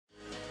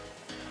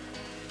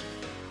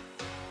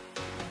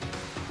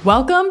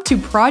Welcome to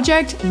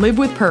Project Live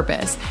with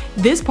Purpose.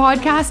 This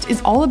podcast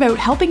is all about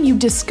helping you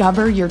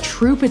discover your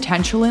true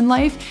potential in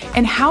life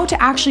and how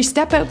to actually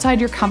step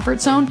outside your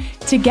comfort zone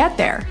to get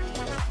there.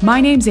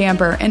 My name's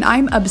Amber, and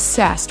I'm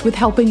obsessed with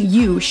helping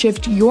you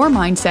shift your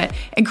mindset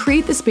and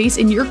create the space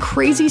in your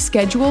crazy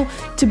schedule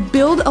to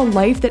build a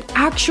life that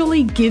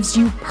actually gives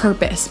you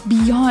purpose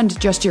beyond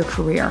just your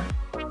career.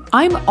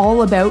 I'm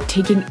all about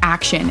taking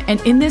action,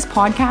 and in this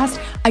podcast,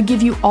 I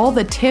give you all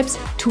the tips,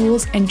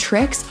 tools, and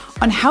tricks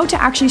on how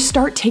to actually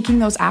start taking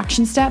those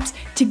action steps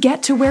to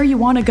get to where you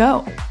want to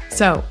go.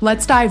 So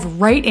let's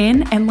dive right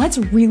in and let's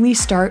really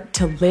start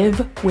to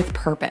live with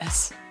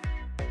purpose.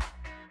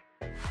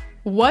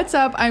 What's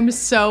up? I'm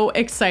so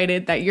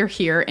excited that you're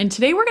here. And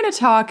today we're going to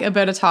talk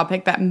about a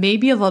topic that may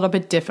be a little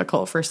bit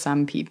difficult for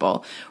some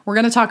people. We're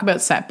going to talk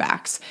about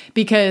setbacks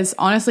because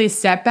honestly,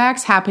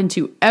 setbacks happen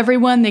to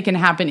everyone. They can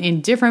happen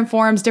in different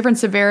forms, different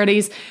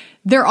severities.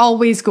 They're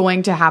always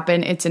going to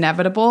happen. It's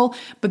inevitable,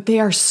 but they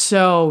are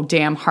so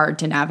damn hard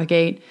to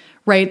navigate,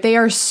 right? They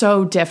are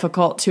so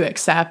difficult to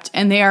accept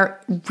and they are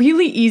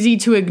really easy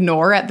to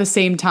ignore at the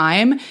same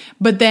time,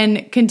 but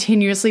then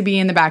continuously be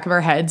in the back of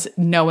our heads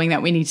knowing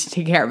that we need to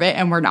take care of it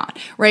and we're not,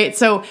 right?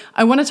 So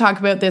I want to talk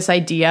about this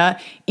idea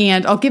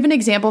and I'll give an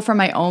example from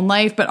my own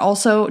life, but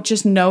also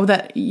just know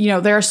that,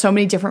 there are so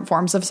many different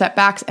forms of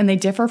setbacks and they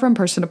differ from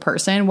person to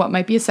person. What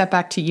might be a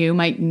setback to you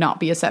might not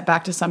be a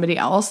setback to somebody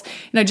else.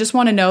 And I just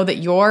want to know that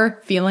your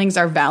feelings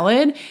are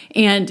valid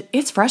and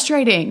it's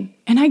frustrating.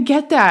 And I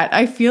get that.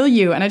 I feel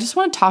you. And I just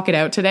want to talk it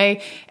out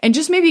today and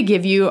just maybe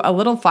give you a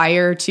little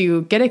fire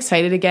to get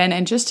excited again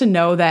and just to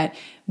know that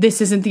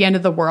this isn't the end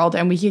of the world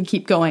and we can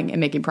keep going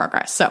and making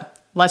progress. So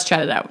let's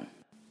chat it out.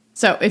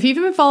 So if you've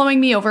been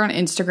following me over on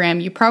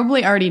Instagram, you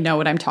probably already know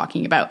what I'm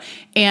talking about.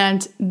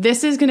 And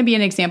this is going to be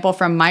an example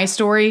from my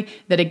story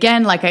that,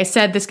 again, like I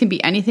said, this can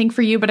be anything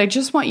for you, but I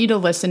just want you to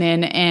listen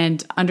in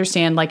and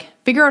understand,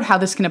 figure out how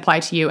this can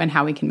apply to you and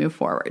how we can move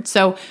forward.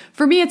 So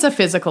for me, it's a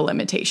physical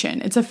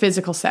limitation. It's a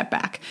physical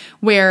setback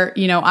where,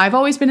 I've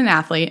always been an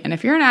athlete. And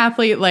if you're an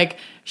athlete,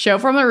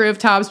 shout from the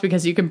rooftops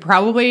because you can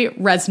probably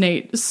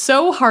resonate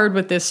so hard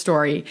with this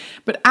story.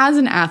 But as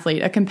an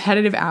athlete, a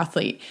competitive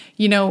athlete,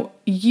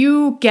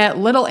 you get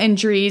little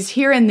injuries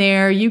here and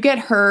there, you get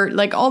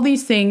hurt, all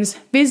these things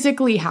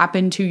physically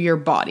happen to your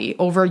body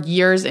over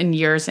years and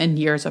years and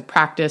years of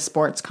practice,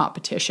 sports,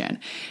 competition.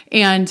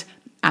 And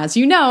as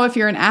you know, if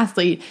you're an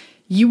athlete,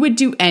 you would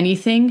do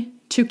anything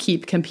to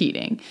keep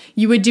competing.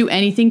 You would do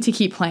anything to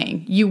keep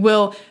playing. You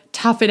will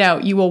tough it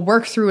out. You will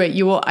work through it.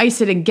 You will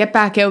ice it and get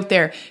back out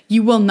there.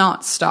 You will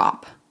not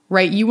stop,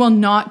 right? You will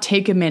not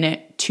take a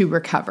minute to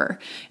recover.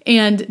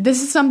 And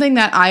this is something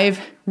that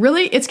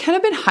it's kind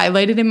of been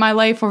highlighted in my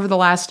life over the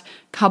last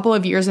couple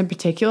of years in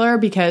particular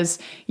because,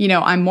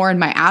 I'm more in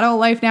my adult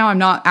life now. I'm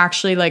not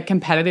actually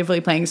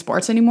competitively playing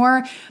sports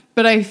anymore,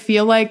 but I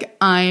feel like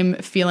I'm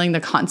feeling the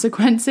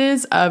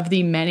consequences of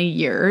the many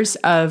years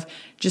of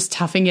just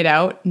toughing it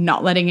out,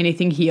 not letting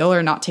anything heal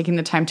or not taking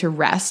the time to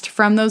rest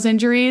from those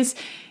injuries.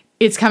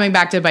 It's coming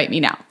back to bite me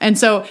now. And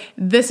so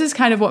this is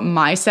kind of what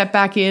my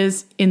setback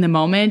is in the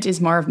moment,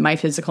 is more of my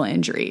physical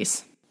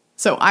injuries.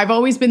 So I've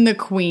always been the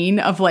queen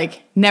of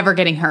never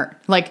getting hurt.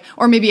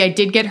 Or maybe I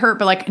did get hurt,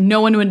 but no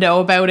one would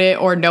know about it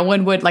or no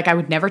one would, I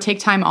would never take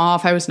time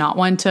off. I was not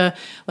one to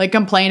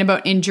complain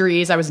about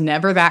injuries. I was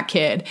never that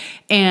kid.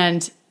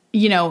 And,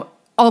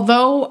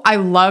 although I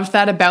loved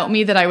that about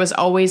me, that I was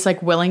always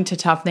willing to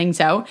tough things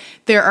out,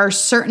 there are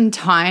certain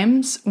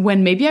times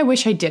when maybe I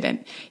wish I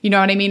didn't, you know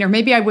what I mean? Or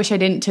maybe I wish I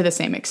didn't to the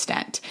same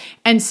extent.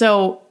 And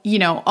so,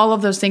 all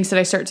of those things that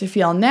I start to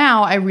feel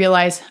now, I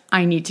realize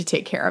I need to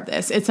take care of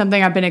this. It's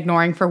something I've been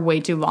ignoring for way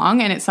too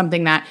long. And it's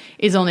something that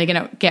is only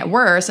going to get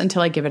worse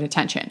until I give it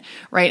attention,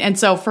 right? And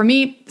so for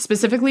me,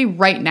 specifically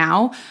right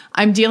now,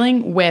 I'm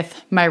dealing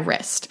with my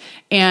wrist.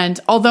 And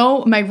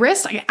although my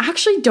wrist, I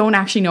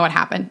don't know what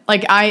happened.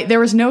 There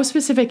was no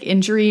specific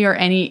injury or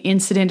any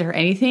incident or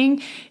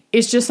anything.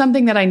 It's just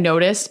something that I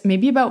noticed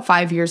maybe about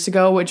 5 years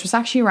ago, which was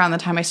actually around the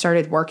time I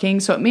started working.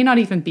 So it may not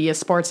even be a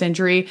sports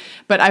injury,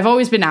 but I've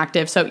always been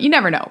active. So you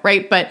never know,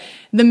 right? But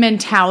the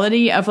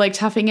mentality of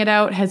toughing it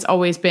out has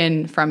always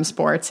been from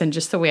sports and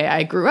just the way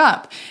I grew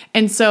up.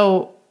 And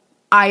so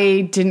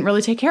I didn't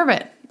really take care of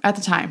it at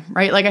the time,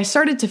 right? I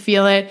started to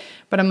feel it,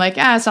 but I'm it's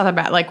not that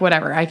bad.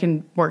 Whatever, I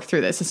can work through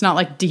this. It's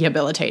not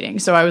debilitating.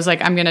 So I was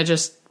I'm going to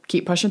just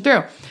keep pushing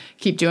through,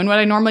 keep doing what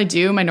I normally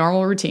do, my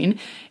normal routine.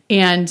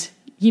 And,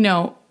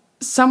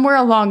 somewhere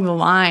along the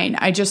line,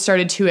 I just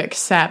started to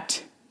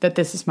accept that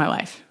this is my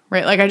life,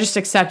 right? I just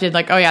accepted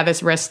oh yeah,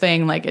 this wrist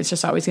thing, it's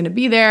just always going to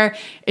be there.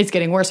 It's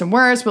getting worse and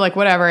worse, but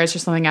whatever, it's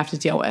just something I have to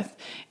deal with.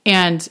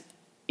 And,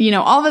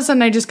 all of a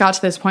sudden I just got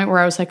to this point where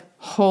I was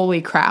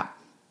holy crap.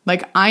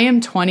 I am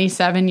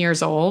 27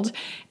 years old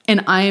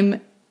and I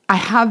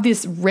have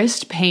this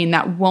wrist pain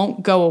that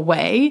won't go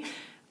away.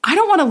 I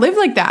don't want to live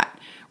like that.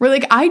 Where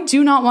I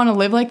do not want to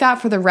live like that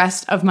for the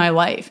rest of my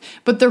life.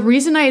 But the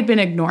reason I had been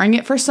ignoring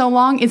it for so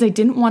long is I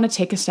didn't want to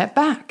take a step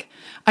back.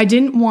 I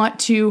didn't want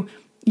to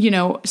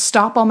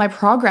stop all my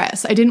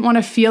progress. I didn't want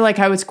to feel like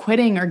I was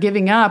quitting or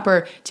giving up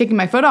or taking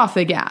my foot off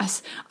the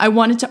gas. I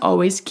wanted to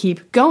always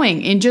keep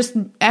going in just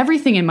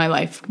everything in my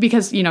life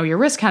because, your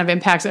risk kind of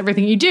impacts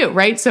everything you do,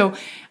 right? So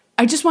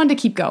I just wanted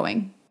to keep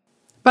going.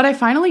 But I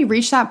finally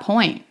reached that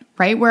point,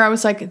 right, where I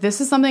was like, this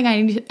is something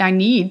I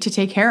need to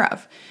take care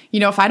of.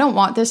 If I don't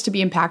want this to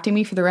be impacting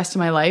me for the rest of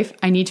my life,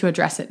 I need to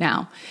address it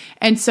now.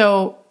 And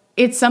so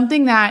it's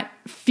something that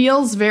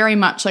feels very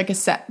much like a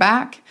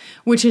setback,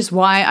 which is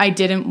why I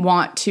didn't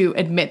want to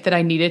admit that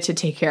I needed to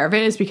take care of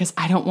it, is because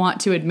I don't want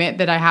to admit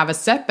that I have a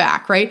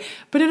setback, right?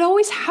 But it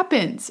always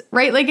happens,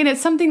 right? And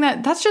it's something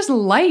that's just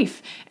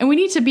life. And we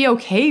need to be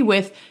okay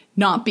with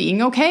not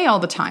being okay all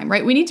the time,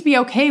 right? We need to be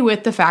okay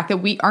with the fact that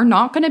we are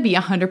not going to be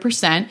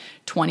 100%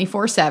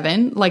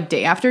 24/7,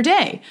 day after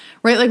day,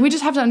 right? We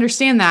just have to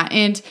understand that.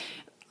 And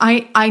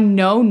I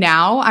know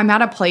now I'm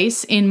at a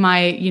place in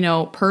my,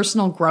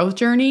 personal growth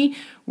journey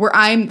where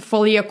I'm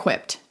fully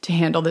equipped to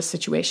handle this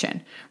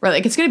situation,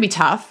 right? It's going to be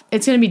tough.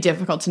 It's going to be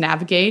difficult to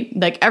navigate.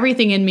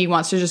 Everything in me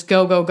wants to just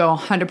go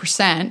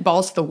 100%,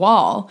 balls to the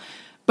wall.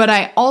 But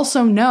I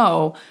also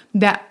know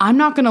that I'm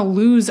not going to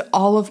lose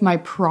all of my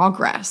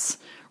progress,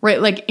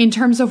 right? In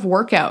terms of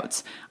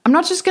workouts, I'm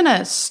not just going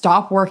to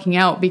stop working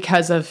out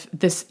because of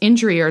this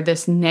injury or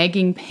this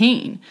nagging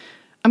pain.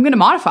 I'm going to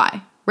modify.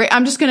 Right?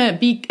 I'm just going to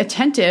be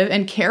attentive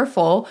and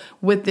careful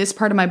with this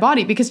part of my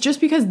body, because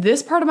just because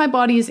this part of my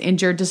body is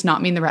injured does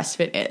not mean the rest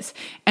of it is.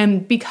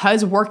 And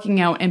because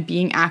working out and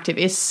being active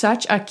is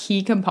such a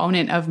key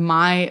component of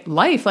my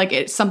life,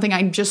 it's something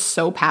I'm just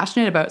so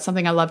passionate about,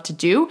 something I love to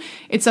do.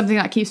 It's something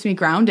that keeps me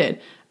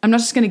grounded. I'm not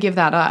just going to give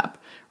that up.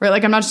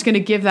 Right? I'm not just going to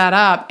give that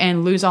up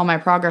and lose all my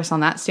progress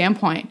on that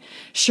standpoint.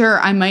 Sure,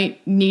 I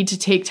might need to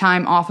take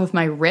time off of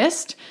my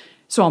wrist,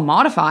 so I'll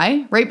modify,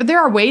 right? But there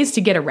are ways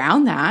to get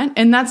around that.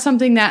 And that's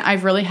something that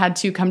I've really had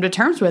to come to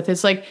terms with.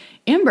 It's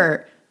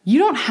Amber, you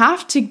don't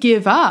have to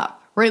give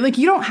up, right?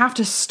 You don't have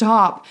to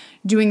stop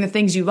doing the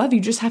things you love. You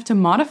just have to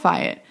modify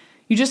it.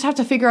 You just have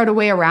to figure out a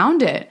way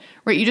around it,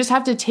 right? You just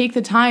have to take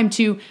the time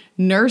to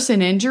nurse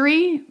an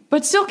injury,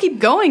 but still keep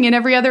going in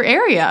every other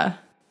area.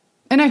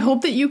 And I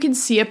hope that you can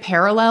see a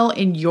parallel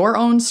in your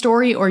own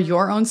story or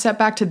your own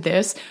setback to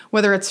this,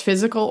 whether it's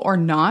physical or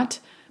not.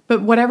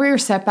 But whatever your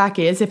setback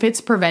is, if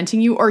it's preventing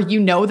you, or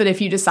that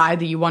if you decide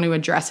that you want to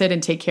address it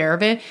and take care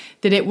of it,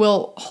 that it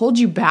will hold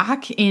you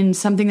back in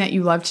something that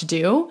you love to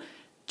do,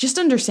 just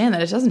understand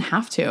that it doesn't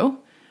have to.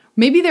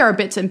 Maybe there are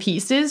bits and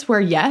pieces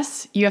where,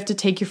 yes, you have to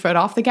take your foot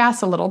off the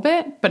gas a little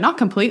bit, but not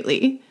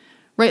completely,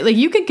 right?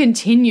 You can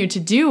continue to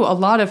do a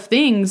lot of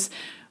things,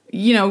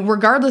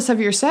 regardless of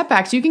your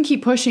setbacks. You can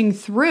keep pushing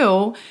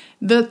through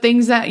the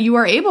things that you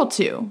are able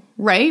to,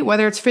 right?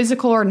 Whether it's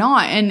physical or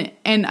not.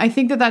 And I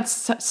think that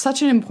that's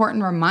such an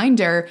important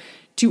reminder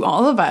to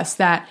all of us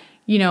that,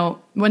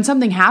 when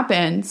something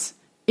happens,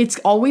 it's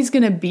always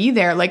going to be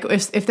there.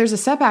 If there's a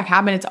setback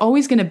happen, it's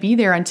always going to be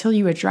there until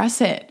you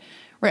address it,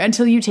 right?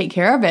 Until you take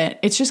care of it.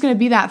 It's just going to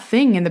be that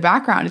thing in the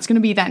background. It's going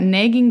to be that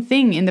nagging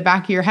thing in the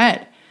back of your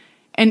head.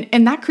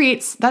 And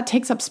that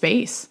takes up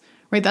space.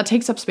 Right? That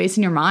takes up space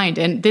in your mind.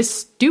 And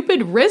this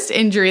stupid wrist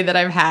injury that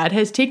I've had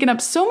has taken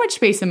up so much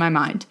space in my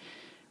mind.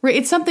 Right?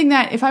 It's something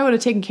that if I would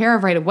have taken care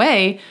of right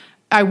away,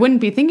 I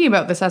wouldn't be thinking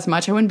about this as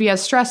much. I wouldn't be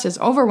as stressed, as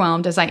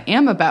overwhelmed as I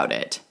am about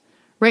it.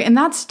 Right? And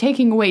that's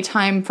taking away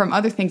time from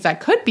other things I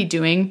could be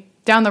doing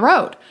down the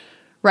road.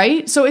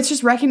 Right? So it's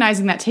just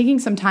recognizing that taking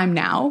some time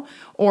now,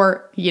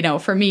 or,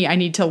 for me, I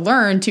need to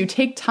learn to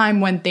take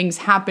time when things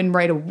happen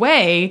right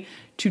away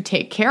to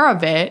take care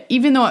of it.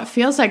 Even though it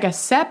feels like a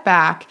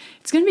setback,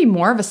 it's going to be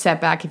more of a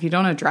setback if you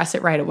don't address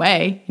it right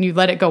away and you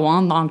let it go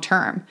on long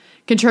term,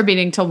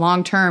 contributing to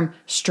long-term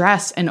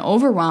stress and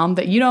overwhelm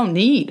that you don't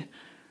need,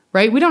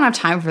 right? We don't have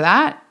time for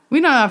that. We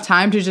don't have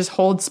time to just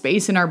hold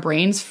space in our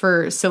brains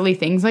for silly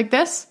things like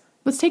this.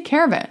 Let's take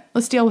care of it.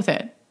 Let's deal with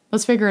it.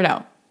 Let's figure it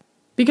out.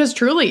 Because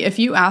truly, if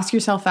you ask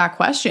yourself that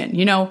question,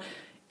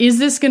 is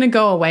this going to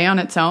go away on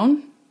its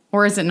own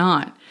or is it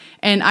not?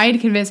 And I had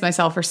convinced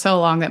myself for so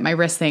long that my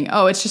wrist thing,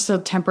 it's just a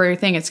temporary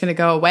thing. It's going to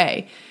go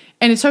away.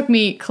 And it took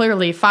me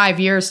clearly 5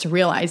 years to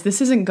realize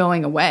this isn't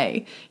going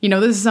away.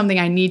 This is something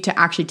I need to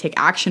actually take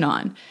action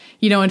on.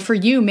 And for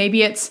you,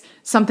 maybe it's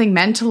something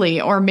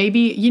mentally, or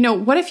maybe,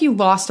 what if you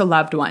lost a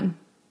loved one,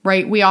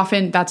 right?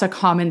 That's a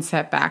common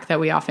setback that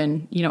we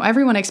often,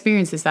 everyone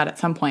experiences that at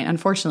some point.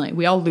 Unfortunately,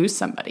 we all lose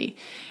somebody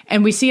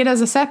and we see it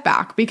as a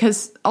setback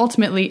because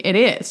ultimately it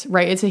is,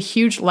 right? It's a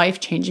huge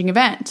life-changing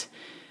event.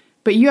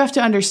 But you have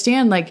to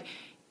understand,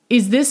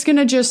 is this going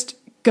to just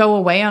go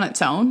away on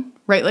its own,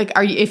 right?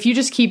 If you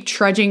just keep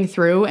trudging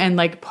through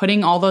and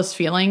putting all those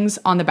feelings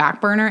on the back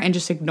burner and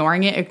just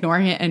ignoring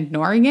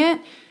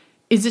it,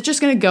 is it just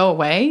going to go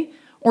away?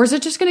 Or is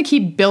it just going to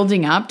keep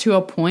building up to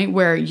a point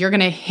where you're going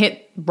to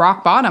hit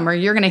rock bottom, or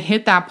you're going to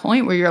hit that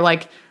point where you're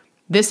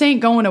this ain't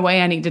going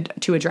away. I need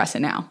to address it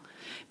now.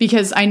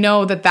 Because I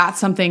know that that's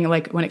something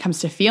when it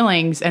comes to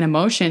feelings and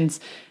emotions,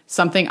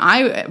 something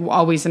I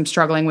always am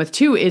struggling with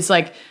too is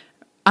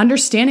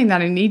understanding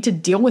that I need to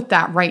deal with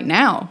that right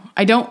now.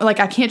 I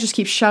can't just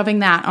keep shoving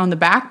that on the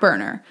back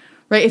burner,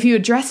 right? If you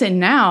address it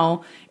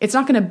now, it's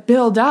not going to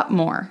build up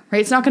more, right?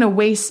 It's not going to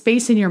waste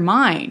space in your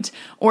mind,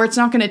 or it's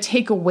not going to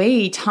take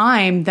away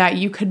time that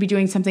you could be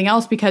doing something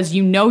else because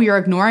you know you're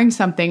ignoring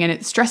something and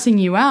it's stressing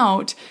you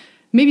out,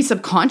 maybe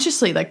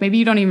subconsciously, like maybe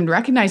you don't even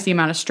recognize the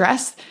amount of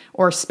stress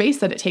or space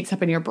that it takes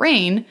up in your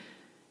brain.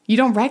 You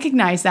don't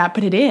recognize that,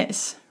 but it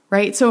is,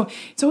 right? So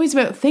it's always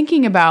about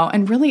thinking about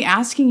and really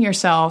asking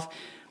yourself,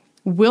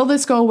 will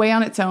this go away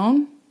on its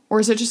own, or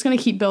is it just going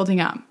to keep building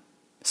up?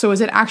 So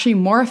is it actually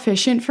more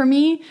efficient for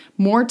me,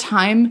 more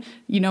time,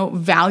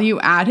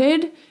 value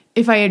added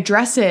if I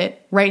address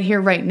it right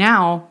here, right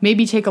now,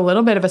 maybe take a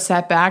little bit of a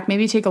setback,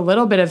 maybe take a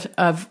little bit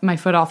of my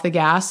foot off the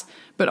gas,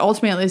 but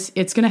ultimately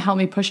it's going to help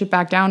me push it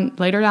back down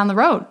later down the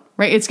road,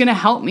 right? It's going to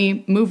help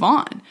me move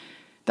on.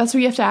 That's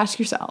what you have to ask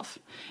yourself.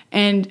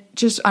 And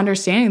just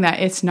understanding that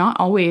it's not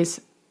always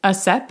a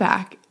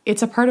setback,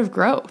 it's a part of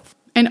growth.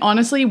 And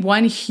honestly,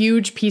 one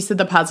huge piece of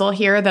the puzzle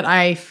here that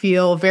I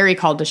feel very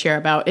called to share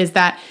about is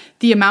that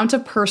the amount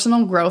of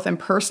personal growth and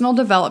personal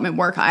development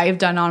work I've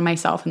done on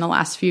myself in the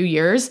last few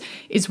years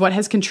is what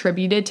has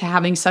contributed to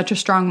having such a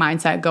strong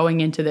mindset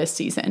going into this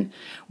season,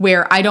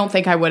 where I don't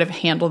think I would have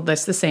handled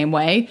this the same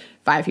way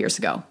 5 years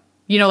ago.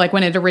 Like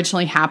when it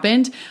originally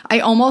happened, I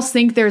almost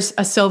think there's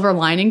a silver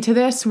lining to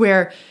this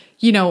where,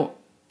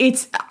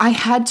 I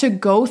had to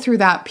go through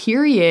that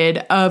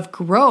period of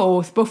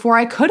growth before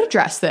I could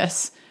address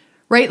this.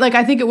 Right? Like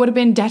I think it would have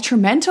been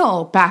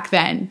detrimental back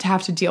then to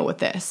have to deal with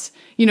this,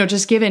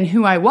 just given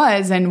who I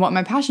was and what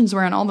my passions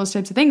were and all those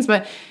types of things.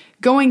 But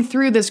going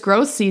through this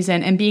growth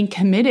season and being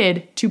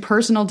committed to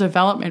personal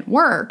development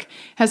work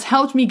has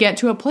helped me get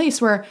to a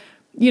place where,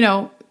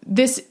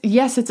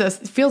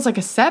 it feels like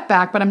a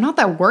setback, but I'm not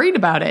that worried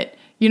about it.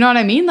 You know what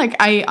I mean? Like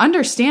I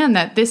understand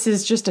that this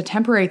is just a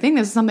temporary thing.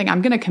 This is something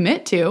I'm going to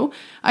commit to.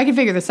 I can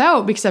figure this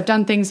out because I've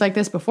done things like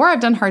this before. I've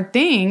done hard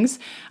things.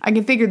 I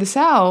can figure this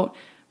out.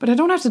 But I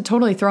don't have to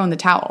totally throw in the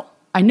towel.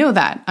 I know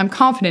that. I'm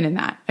confident in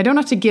that. I don't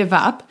have to give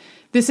up.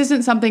 This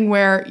isn't something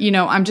where,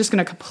 I'm just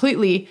going to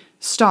completely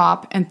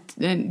stop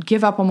and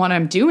give up on what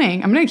I'm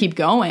doing. I'm going to keep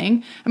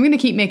going. I'm going to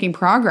keep making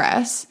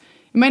progress.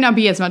 It might not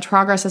be as much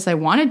progress as I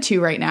wanted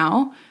to right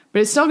now,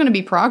 but it's still going to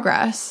be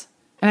progress.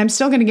 And I'm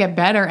still going to get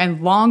better.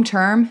 And long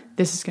term,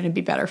 this is going to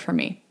be better for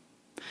me.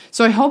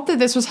 So I hope that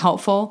this was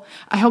helpful.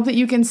 I hope that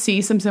you can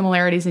see some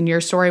similarities in your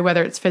story,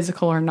 whether it's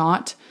physical or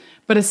not.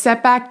 But a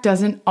setback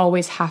doesn't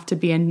always have to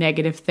be a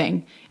negative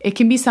thing. It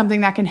can be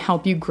something that can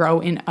help you grow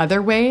in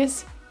other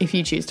ways if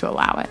you choose to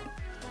allow it.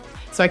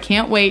 So I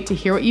can't wait to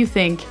hear what you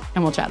think,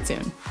 and we'll chat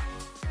soon.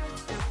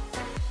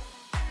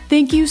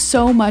 Thank you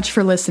so much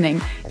for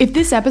listening. If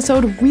this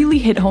episode really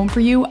hit home for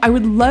you, I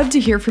would love to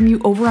hear from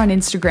you over on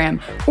Instagram,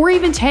 or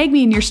even tag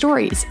me in your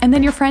stories, and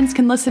then your friends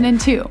can listen in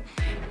too.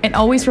 And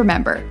always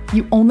remember,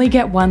 you only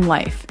get one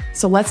life,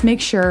 so let's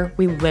make sure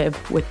we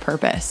live with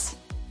purpose.